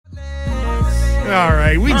All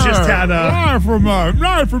right, we just had live from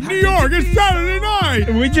New York. It's Saturday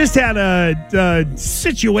night. We just had a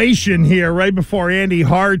situation here right before Andy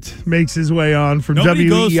Hart makes his way on from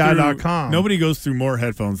WEI.com. Nobody goes through more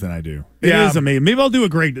headphones than I do. It is amazing. Maybe I'll do a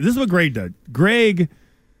Greg. This is what Greg did. Greg,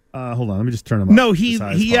 hold on. Let me just turn him up. No, he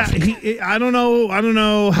I don't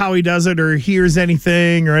know how he does it or hears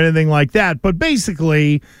anything or anything like that. But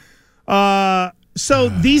basically, so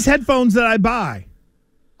these headphones that I buy,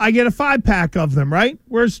 I get a 5-pack of them, right?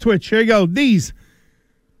 Where's Twitch? Here you go. These.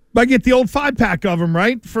 I get the old 5-pack of them,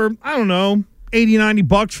 right? For, I don't know, $80,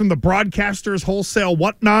 $90 from the broadcasters, wholesale,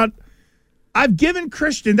 whatnot. I've given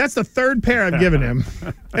Christian, that's the third pair I've given him,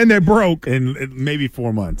 and they're broke. In maybe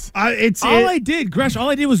 4 months. I did, Gresh, all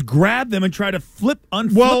I did was grab them and try to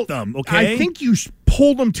unflip them, okay? I think you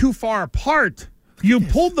pulled them too far apart. You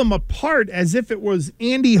pulled them apart as if it was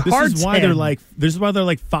Andy Hart's This is why they're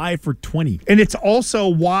like 5 for $20. And it's also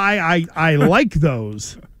why I like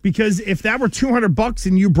those. Because if that were $200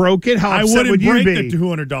 and you broke it, how upset would you be? I wouldn't break the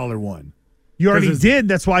 $200 one. You already did.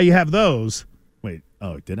 That's why you have those. Wait.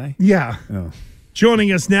 Oh, did I? Yeah. Oh.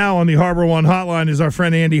 Joining us now on the Harbor One Hotline is our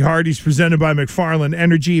friend Andy Hart. He's presented by McFarland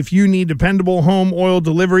Energy. If you need dependable home oil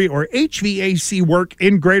delivery or HVAC work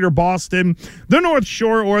in Greater Boston, the North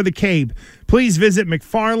Shore, or the Cape, please visit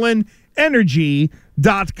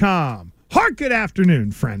McFarlandEnergy.com. Hart, good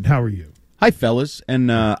afternoon, friend. How are you? Hi, fellas.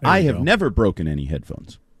 And I have never broken any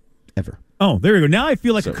headphones. Ever. Oh, there we go. Now I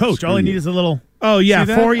feel like a coach. All I need is a little... Oh, yeah.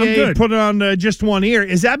 Fauria put it on just one ear.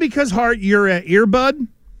 Is that because, Hart, you're an earbud?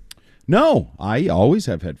 No, I always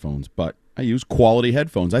have headphones, but I use quality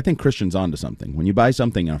headphones. I think Christian's onto something. When you buy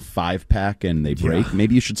something in a 5-pack and they break,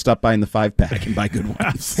 maybe you should stop buying the 5-pack and buy good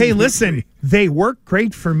ones. Hey, listen, they work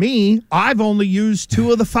great for me. I've only used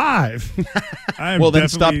 2 of the 5. Well, then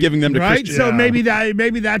stop giving them to Christian. So maybe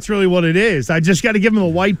that's really what it is. I just got to give him a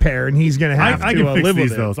white pair, and he's going to have to live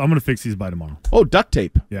with it. I'm going to fix these by tomorrow. Oh, duct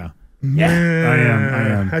tape. Yeah. Yeah, I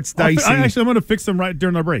am. That's dicey. I'm going to fix them right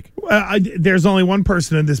during our break. There's only one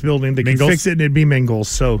person in this building that can fix it, and it'd be Mingles.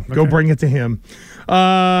 So go bring it to him.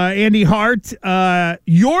 Andy Hart,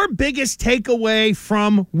 your biggest takeaway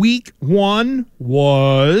from Week 1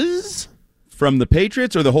 was from the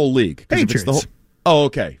Patriots or the whole league? Patriots. Oh,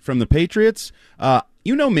 okay. From the Patriots,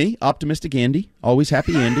 you know me, optimistic Andy, always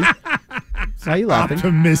happy Andy. Why are you laughing?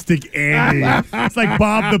 Optimistic Andy. It's like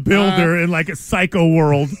Bob the Builder in like a Psycho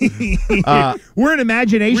world. We're in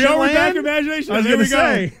imagination land. We're back in imagination. I was going to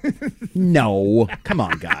say. No. Come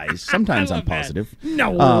on, guys. Sometimes I'm positive.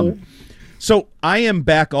 No. So I am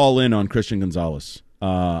back all in on Christian Gonzalez.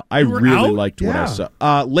 I really liked what I saw.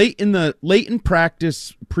 Late in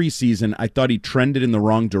practice preseason, I thought he trended in the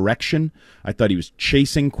wrong direction. I thought he was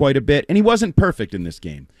chasing quite a bit, and he wasn't perfect in this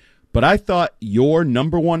game. But I thought your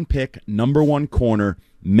number 1 pick, number 1 corner,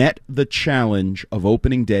 met the challenge of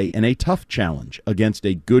opening day, and a tough challenge against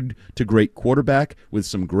a good to great quarterback with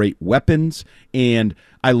some great weapons. And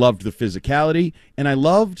I loved the physicality, and I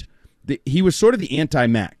loved he was sort of the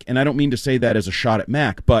anti-Mac. And I don't mean to say that as a shot at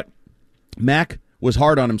Mac, but Mac was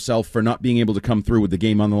hard on himself for not being able to come through with the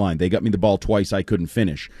game on the line. They got me the ball twice, I couldn't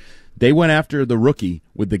finish. They went after the rookie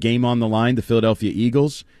with the game on the line, the Philadelphia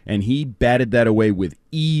Eagles, and he batted that away with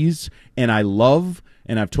ease. And I love,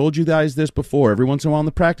 and I've told you guys this before, every once in a while on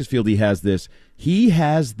the practice field he has this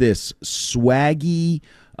swaggy,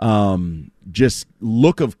 just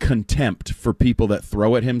look of contempt for people that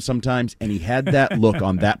throw at him sometimes, and he had that look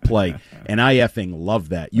on that play, and I effing love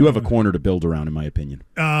that. You have a corner to build around, in my opinion.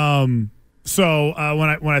 So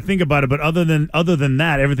when I think about it, but other than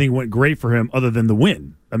that, everything went great for him. Other than the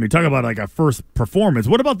win, I mean, talk about like a first performance.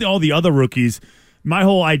 What about all the other rookies? My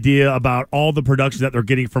whole idea about all the production that they're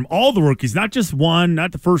getting from all the rookies, not just one,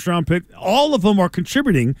 not the first round pick, all of them are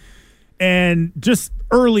contributing, and just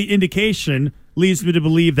early indication leads me to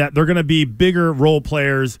believe that they're going to be bigger role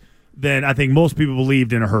players than I think most people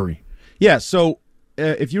believed in a hurry. Yeah. So.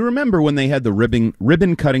 If you remember when they had the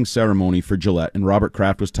ribbon cutting ceremony for Gillette, and Robert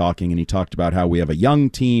Kraft was talking, and he talked about how we have a young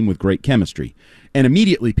team with great chemistry, and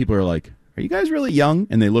immediately people are like, "Are you guys really young?"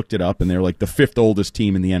 And they looked it up, and they're like the 5th oldest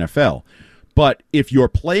team in the NFL. But if you're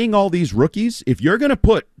playing all these rookies, if you're going to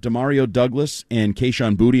put Demario Douglas and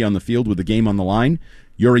Kayshon Boutte on the field with the game on the line,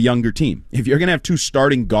 you're a younger team. If you're going to have 2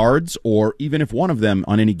 starting guards, or even if one of them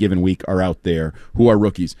on any given week are out there who are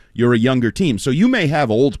rookies, you're a younger team. So you may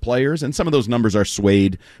have old players, and some of those numbers are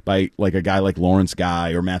swayed by like a guy like Lawrence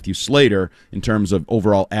Guy or Matthew Slater in terms of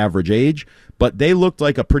overall average age, but they looked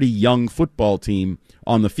like a pretty young football team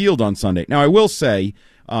on the field on Sunday. Now, I will say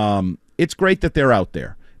it's great that they're out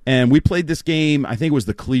there. And we played this game, I think it was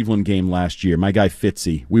the Cleveland game last year. My guy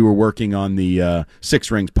Fitzy, we were working on the Six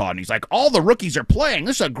Rings pod, and he's like, all the rookies are playing.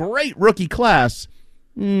 This is a great rookie class.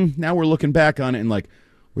 Now we're looking back on it and like,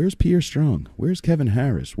 where's Pierre Strong? Where's Kevin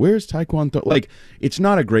Harris? Where's Taekwondo? Like, it's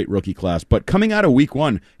not a great rookie class. But coming out of week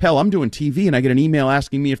one, hell, I'm doing TV, and I get an email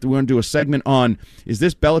asking me if we want to do a segment on, is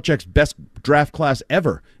this Belichick's best draft class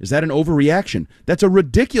ever? Is that an overreaction? That's a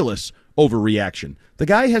ridiculous overreaction. The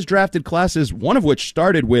guy has drafted classes, one of which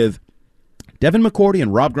started with Devin McCourty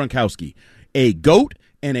and Rob Gronkowski, a GOAT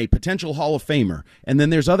and a potential Hall of Famer. And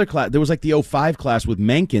then there's other class. There was like the 05 class with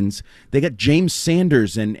Mankins. They got James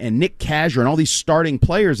Sanders and Nick Kazir and all these starting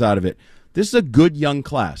players out of it. This is a good young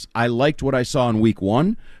class. I liked what I saw in week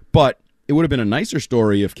one, but it would have been a nicer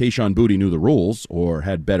story if Kayshon Boutte knew the rules or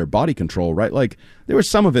had better body control, right? Like, there was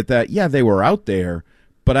some of it that, yeah, they were out there,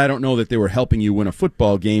 but I don't know that they were helping you win a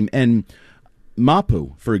football game. And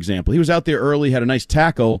Mapu, for example, he was out there early, had a nice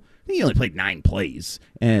tackle. He only played 9 plays.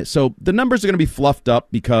 And so the numbers are going to be fluffed up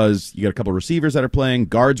because you got a couple receivers that are playing.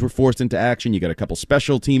 Guards were forced into action. You got a couple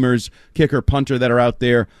special teamers, kicker, punter that are out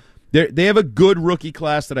there. They have a good rookie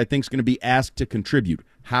class that I think is going to be asked to contribute.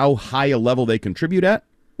 How high a level they contribute at,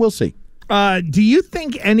 we'll see. Do you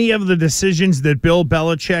think any of the decisions that Bill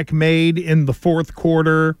Belichick made in the fourth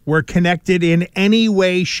quarter were connected in any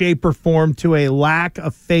way, shape, or form to a lack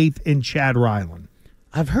of faith in Chad Ryland?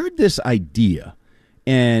 I've heard this idea.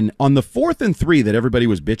 And on the 4th and 3 that everybody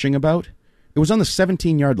was bitching about, it was on the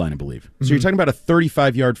 17-yard line, I believe. So you're talking about a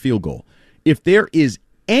 35-yard field goal. If there is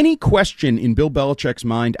any question in Bill Belichick's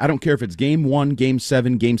mind, I don't care if it's game 1, game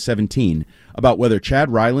 7, game 17, about whether Chad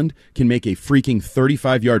Ryland can make a freaking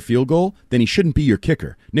 35-yard field goal, then he shouldn't be your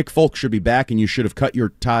kicker. Nick Folk should be back, and you should have cut your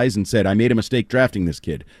ties and said, I made a mistake drafting this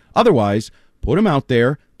kid. Otherwise, put him out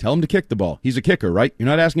there, tell him to kick the ball. He's a kicker, right? You're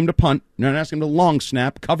not asking him to punt. You're not asking him to long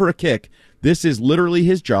snap, cover a kick. This is literally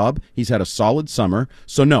his job. He's had a solid summer.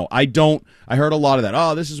 So, no, I don't. I heard a lot of that.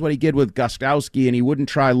 Oh, this is what he did with Gostkowski, and he wouldn't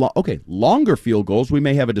try. Longer field goals. We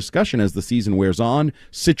may have a discussion as the season wears on.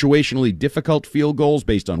 Situationally difficult field goals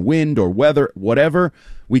based on wind or weather, whatever.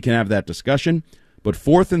 We can have that discussion. But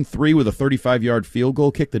 4th and 3 with a 35-yard field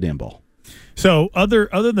goal, kick the damn ball. So, other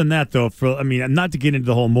than that, though, not to get into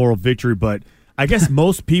the whole moral victory, but I guess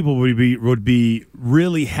most people would be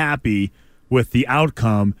really happy with the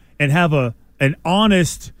outcome and have an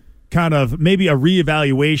honest kind of maybe a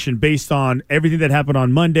reevaluation based on everything that happened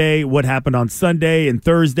on Monday, what happened on Sunday and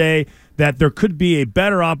Thursday, that there could be a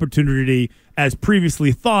better opportunity as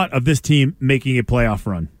previously thought of this team making a playoff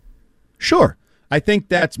run. Sure. I think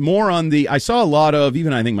that's more on the – I saw a lot of –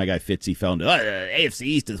 even I think my guy Fitzy fell into AFC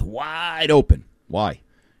East is wide open. Why?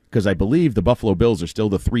 Because I believe the Buffalo Bills are still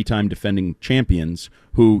the 3-time defending champions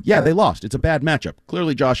who, yeah, they lost. It's a bad matchup.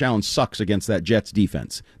 Clearly Josh Allen sucks against that Jets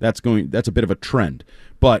defense. That's a bit of a trend.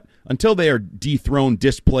 But until they are dethroned,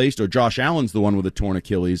 displaced, or Josh Allen's the one with a torn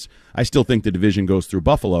Achilles, I still think the division goes through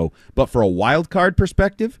Buffalo. But for a wild card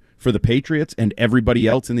perspective, for the Patriots and everybody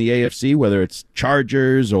else in the AFC, whether it's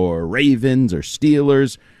Chargers or Ravens or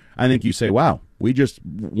Steelers, I think you say, wow,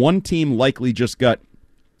 one team likely just got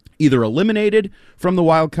either eliminated from the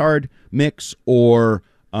wild card mix or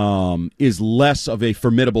is less of a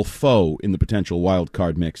formidable foe in the potential wild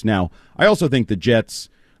card mix. Now, I also think the Jets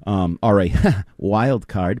are a wild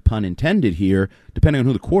card, pun intended here, depending on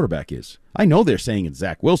who the quarterback is. I know they're saying it's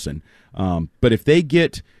Zach Wilson, but if they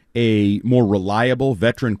get a more reliable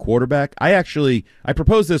veteran quarterback, I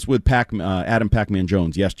proposed this with Adam Pac-Man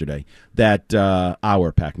Jones yesterday, that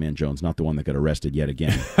our Pac-Man Jones, not the one that got arrested yet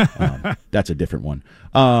again. That's a different one.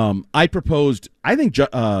 I think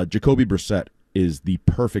Jacoby Brissett is the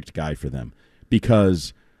perfect guy for them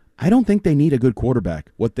because I don't think they need a good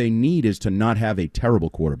quarterback. What they need is to not have a terrible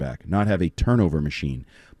quarterback, not have a turnover machine.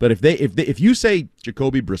 But if you say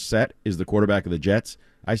Jacoby Brissett is the quarterback of the Jets,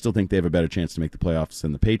 I still think they have a better chance to make the playoffs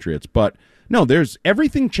than the Patriots. But no,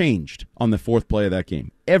 everything changed on the 4th play of that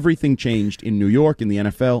game. Everything changed in New York, in the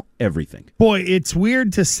NFL, everything. Boy, it's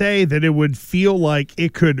weird to say that it would feel like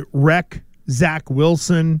it could wreck Zach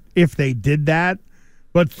Wilson if they did that.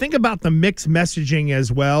 But think about the mixed messaging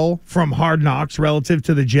as well from Hard Knocks relative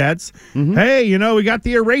to the Jets. Mm-hmm. Hey, we got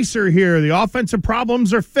the eraser here. The offensive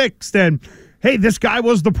problems are fixed. And hey, this guy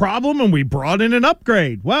was the problem, and we brought in an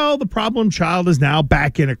upgrade. Well, the problem child is now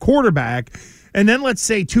back in a quarterback. And then let's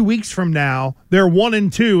say 2 weeks from now, they're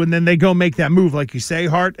 1-2, and then they go make that move, like you say,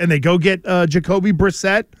 Hart, and they go get Jacoby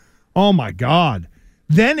Brissett. Oh, my God.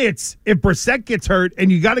 Then it's if Brissett gets hurt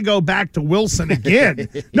and you got to go back to Wilson again.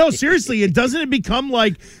 No, seriously, doesn't it become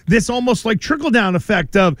like this almost like trickle-down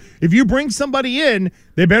effect of if you bring somebody in,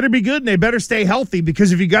 they better be good and they better stay healthy,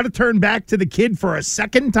 because if you got to turn back to the kid for a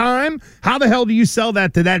second time, how the hell do you sell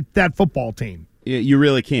that to that football team? You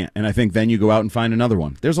really can't. And I think then you go out and find another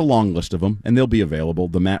one. There's a long list of them, and they'll be available.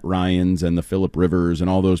 The Matt Ryans and the Phillip Rivers and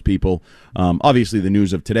all those people. Obviously, the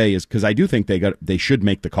news of today is because I do think they should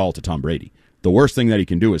make the call to Tom Brady. The worst thing that he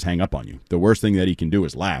can do is hang up on you. The worst thing that he can do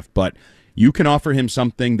is laugh. But you can offer him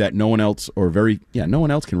something that no one else no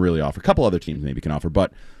one else can really offer. A couple other teams maybe can offer,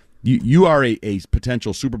 but you are a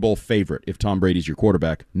potential Super Bowl favorite if Tom Brady's your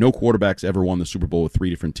quarterback. No quarterback's ever won the Super Bowl with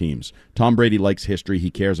 3 different teams. Tom Brady likes history.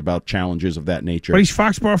 He cares about challenges of that nature. But he's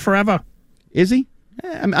Foxborough forever. Is he?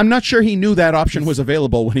 I'm not sure he knew that option was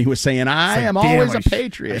available when he was saying, I am always a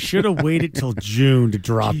Patriot. I should have waited till June to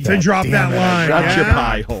drop that. To drop that line. Shut your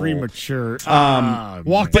pie hole. Premature.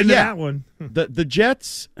 Walked into that one. The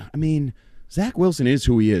Jets, I mean, Zach Wilson is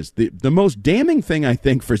who he is. The most damning thing, I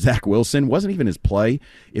think, for Zach Wilson wasn't even his play.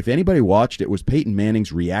 If anybody watched, it was Peyton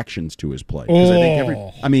Manning's reactions to his play.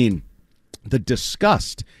 I think the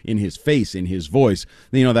disgust in his face, in his voice.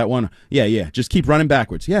 You know, that one, just keep running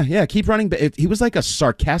backwards. Yeah, keep running. He was like a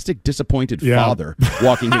sarcastic, disappointed father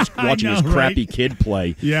watching his crappy kid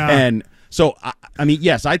play. Yeah. And so, I mean,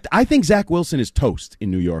 yes, I think Zach Wilson is toast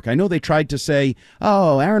in New York. I know they tried to say,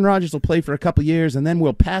 Aaron Rodgers will play for a couple years, and then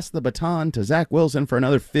we'll pass the baton to Zach Wilson for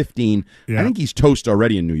another 15. Yeah. I think he's toast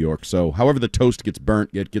already in New York. So however the toast gets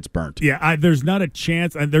burnt, it gets burnt. Yeah, there's not a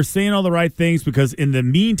chance. They're saying all the right things because in the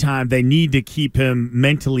meantime, they need to keep him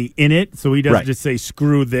mentally in it so he doesn't just say,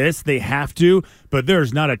 screw this. They have to. But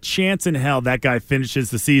there's not a chance in hell that guy finishes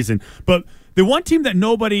the season. But the one team that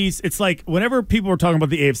it's like whenever people are talking about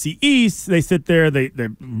the AFC East, they sit there, they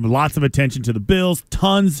lots of attention to the Bills,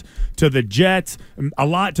 tons to the Jets, a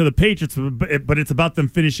lot to the Patriots, but it's about them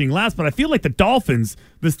finishing last. But I feel like the Dolphins,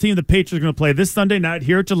 this team the Patriots are going to play this Sunday night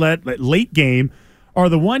here at Gillette, late game, are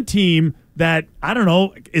the one team that, I don't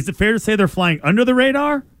know, is it fair to say they're flying under the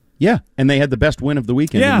radar? Yeah, and they had the best win of the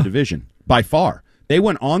weekend in the division, by far. They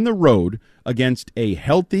went on the road against a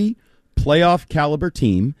healthy playoff caliber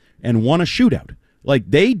team and won a shootout. Like,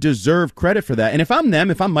 they deserve credit for that. And if I'm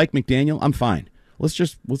them, if I'm Mike McDaniel, I'm fine.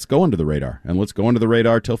 Let's go under the radar. And let's go under the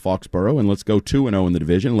radar till Foxborough, and let's go 2-0 in the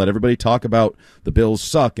division. Let everybody talk about the Bills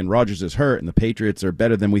suck and Rodgers is hurt and the Patriots are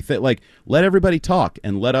better than we think. Like, let everybody talk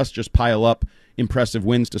and let us just pile up impressive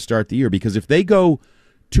wins to start the year. Because if they go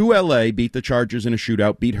to L.A., beat the Chargers in a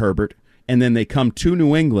shootout, beat Herbert, and then they come to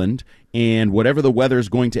New England, and whatever the weather is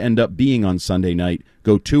going to end up being on Sunday night,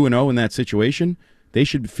 go 2-0 in that situation, they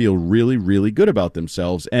should feel really, really good about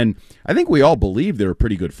themselves. And I think we all believe they're a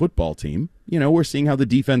pretty good football team. You know, we're seeing how the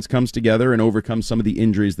defense comes together and overcomes some of the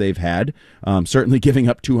injuries they've had. Certainly giving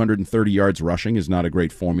up 230 yards rushing is not a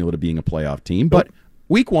great formula to being a playoff team. But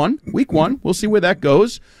week one, we'll see where that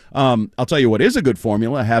goes. I'll tell you what is a good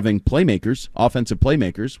formula, having playmakers, offensive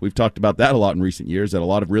playmakers. We've talked about that a lot in recent years, that a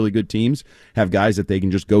lot of really good teams have guys that they can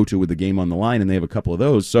just go to with the game on the line, and they have a couple of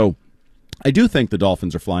those. So I do think the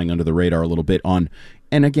Dolphins are flying under the radar a little bit and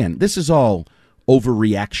again, this is all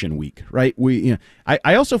overreaction week, right?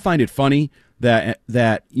 I also find it funny that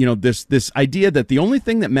this idea that the only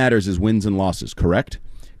thing that matters is wins and losses, correct?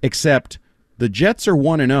 Except the Jets are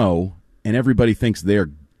 1-0 and everybody thinks they're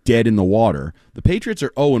dead in the water. The Patriots are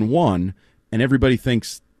 0-1 and everybody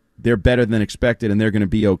thinks they're better than expected and they're going to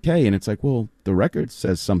be okay. And it's like, well, the record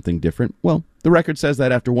says something different. Well, the record says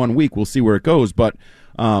that after 1 week. We'll see where it goes. But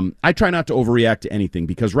I try not to overreact to anything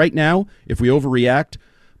because right now, if we overreact,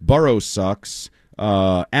 Burrow sucks,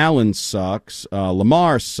 Allen sucks,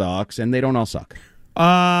 Lamar sucks, and they don't all suck.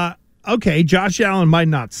 Okay, Josh Allen might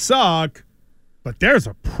not suck, but there's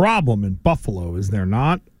a problem in Buffalo, is there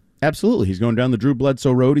not? Absolutely. He's going down the Drew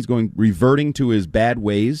Bledsoe road. He's reverting to his bad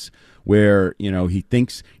ways where, he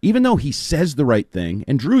thinks, even though he says the right thing,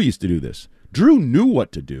 and Drew used to do this, Drew knew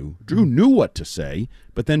what to do. Drew knew what to say,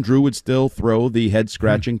 but then Drew would still throw the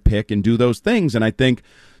head-scratching pick and do those things. And I think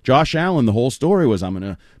Josh Allen, the whole story was, I'm going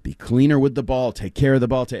to be cleaner with the ball, take care of the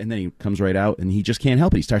ball. And then he comes right out, and he just can't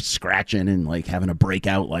help it. He starts scratching and, having a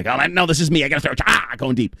breakout, oh, no, this is me. I got to throw,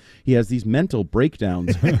 going deep. He has these mental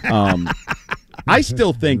breakdowns. I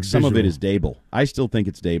still think some of it is Dable. I still think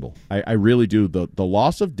it's Dable. I really do. The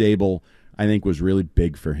loss of Dable, I think, was really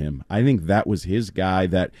big for him. I think that was his guy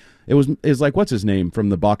that is like, what's his name from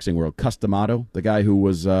the boxing world? Customato, the guy who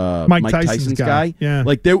was Mike Tyson's guy. Yeah.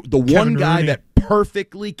 Like the one guy Rooney that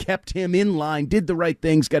perfectly kept him in line, did the right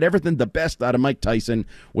things, got everything the best out of Mike Tyson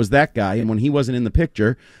was that guy. And when he wasn't in the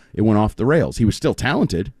picture, it went off the rails. He was still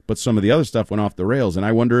talented, but some of the other stuff went off the rails. And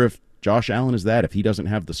I wonder if Josh Allen is that if he doesn't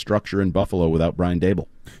have the structure in Buffalo without Brian Daboll.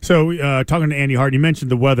 So, talking to Andy Hart, you mentioned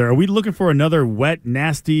the weather. Are we looking for another wet,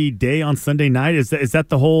 nasty day on Sunday night? Is that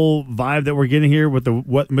the whole vibe that we're getting here with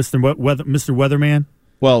Mr. Weatherman?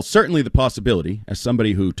 Well, certainly the possibility, as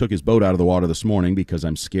somebody who took his boat out of the water this morning because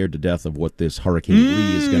I'm scared to death of what this Hurricane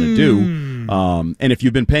Lee is going to do. And if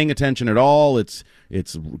you've been paying attention at all, it's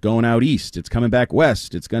going out east. It's coming back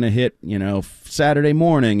west. It's going to hit, Saturday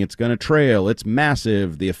morning. It's going to trail. It's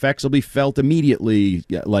massive. The effects will be felt immediately.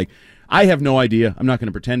 I have no idea. I'm not going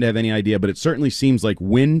to pretend to have any idea, but it certainly seems like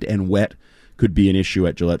wind and wet could be an issue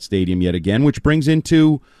at Gillette Stadium yet again, which brings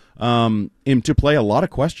into play a lot of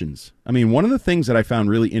questions. I mean, one of the things that I found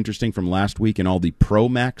really interesting from last week and all the Pro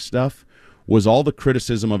Max stuff was all the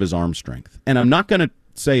criticism of his arm strength. And I'm not going to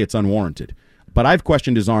say it's unwarranted, but I've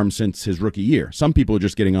questioned his arm since his rookie year. Some people are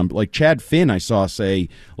just getting on, like Chad Finn I saw say,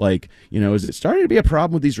 is it starting to be a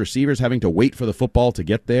problem with these receivers having to wait for the football to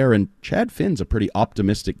get there? And Chad Finn's a pretty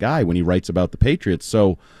optimistic guy when he writes about the Patriots.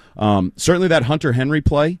 So certainly that Hunter Henry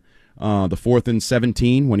play, the 4th and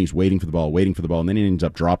 17 when he's waiting for the ball, and then he ends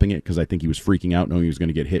up dropping it because I think he was freaking out knowing he was going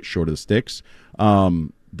to get hit short of the sticks.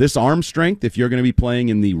 This arm strength, if you're going to be playing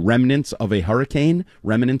in the remnants of a hurricane,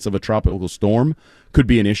 remnants of a tropical storm, could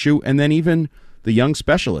be an issue. And then even the young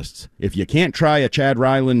specialists. If you can't try a Chad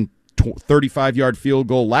Ryland 35-yard field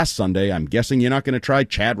goal last Sunday, I'm guessing you're not going to try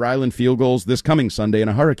Chad Ryland field goals this coming Sunday in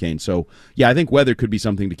a hurricane. So, yeah, I think weather could be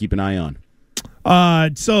something to keep an eye on.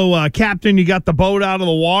 Captain, you got the boat out of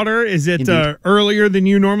the water. Is it earlier than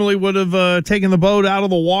you normally would have taken the boat out of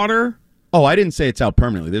the water? Oh, I didn't say it's out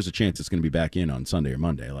permanently. There's a chance it's going to be back in on Sunday or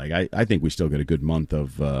Monday. I think we still get a good month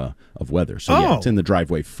of weather. So, yeah, it's in the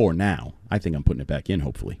driveway for now. I think I'm putting it back in,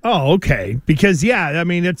 hopefully. Oh, okay. Because,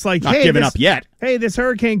 it's like, not giving up yet. Hey, this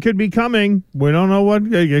hurricane could be coming. We don't know what.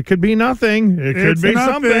 It could be nothing. It could be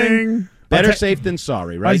something. Better safe than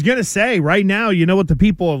sorry, right? I was going to say, right now, you know what the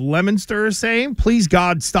people of Leominster are saying? Please,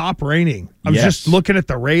 God, stop raining. I was just looking at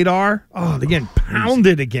the radar. Oh, they're getting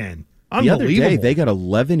pounded again. The other day, they got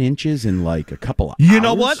 11 inches in a couple of hours. You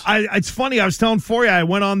know what? It's funny. I was telling Fauria, I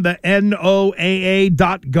went on the NOAA.gov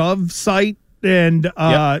site, and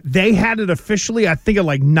they had it officially, I think, at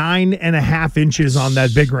 9.5 inches on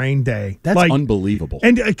that big rain day. That's unbelievable.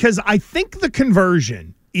 And because I think the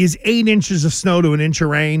conversion is 8 inches of snow to an inch of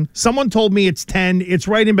rain. Someone told me it's 10. It's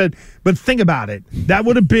right in, but think about it. That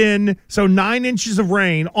would have been, 9 inches of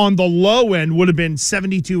rain on the low end would have been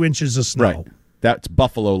 72 inches of snow. Right. That's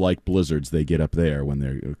Buffalo-like blizzards they get up there when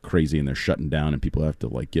they're crazy and they're shutting down and people have to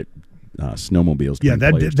get snowmobiles. Yeah,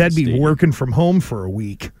 that'd be working from home for a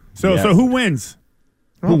week. So who wins?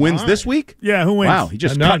 Who wins this week? Yeah, who wins? Wow, he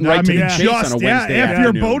just cutting right to the chase on a Wednesday after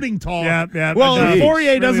afternoon. your boating talk. Yeah. Well,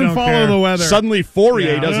 Fauria doesn't follow the weather. Suddenly,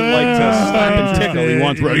 Fauria doesn't like to slap and tickle. He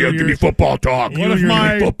wants, give me football talk. What if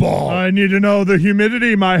I need to know the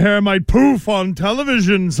humidity. My hair might poof on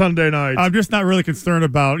television Sunday night. I'm just not really concerned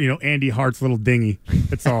about, Andy Hart's little dinghy.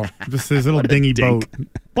 That's all. Just his little dinghy boat.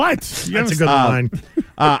 What? That's a good line.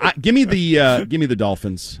 Give me the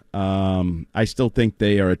Dolphins. I still think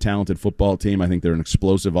they are a talented football team. I think they're an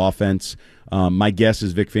explosive offense. My guess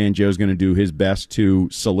is Vic Fangio is going to do his best to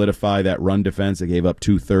solidify that run defense. They gave up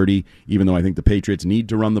 230, even though I think the Patriots need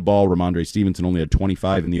to run the ball. Ramondre Stevenson only had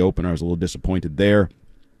 25 in the opener. I was a little disappointed there.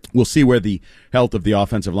 We'll see where the health of the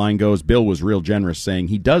offensive line goes. Bill was real generous, saying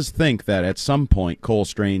he does think that at some point Cole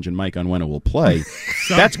Strange and Mike Onwenu will play.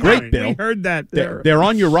 That's great, Bill. We heard that. They're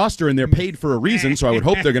on your roster and they're paid for a reason, so I would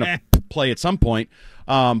hope they're going to play at some point.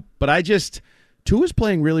 But Tua's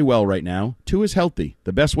playing really well right now. Tua's healthy.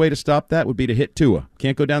 The best way to stop that would be to hit Tua.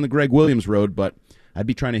 Can't go down the Greg Williams road, but I'd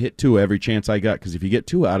be trying to hit Tua every chance I got, because if you get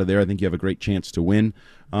Tua out of there, I think you have a great chance to win.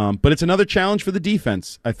 But it's another challenge for the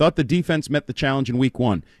defense. I thought the defense met the challenge in Week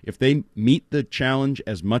 1. If they meet the challenge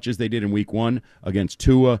as much as they did in Week 1 against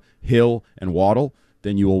Tua, Hill, and Waddle,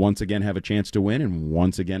 then you will once again have a chance to win, and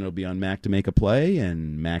once again it'll be on Mac to make a play,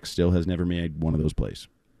 and Mac still has never made one of those plays.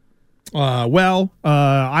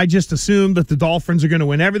 I just assume that the Dolphins are going to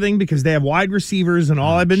win everything because they have wide receivers, and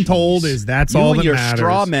all I've been told is that's all that matters.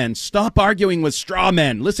 Straw men. Stop arguing with straw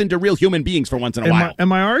men. Listen to real human beings for once in a while.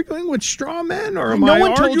 Am I arguing with straw men, or am I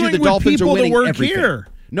arguing with people that work here?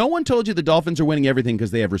 No one told you the Dolphins are winning everything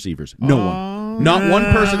because they have receivers. No one. Not one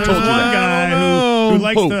person told you that.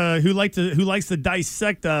 Guy who likes to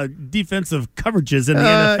dissect defensive coverages in the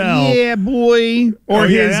NFL. Yeah, boy. Or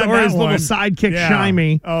his little sidekick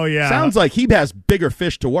Shimey. Oh yeah. Sounds like he has bigger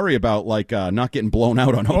fish to worry about, like not getting blown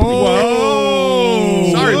out on opening. Oh.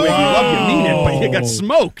 Sorry, Wiggy, love you, mean it, but you got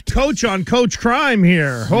smoked. Coach on coach crime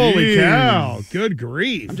here. Holy cow. Good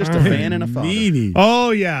grief. I'm just a fan and a father. Meanie.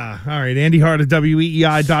 Oh, yeah. All right. Andy Hart at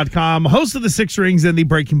WEEI.com, host of the Six Rings and the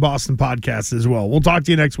Breaking Boston podcast as well. We'll talk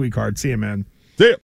to you next week, Hart. See you, man. See ya.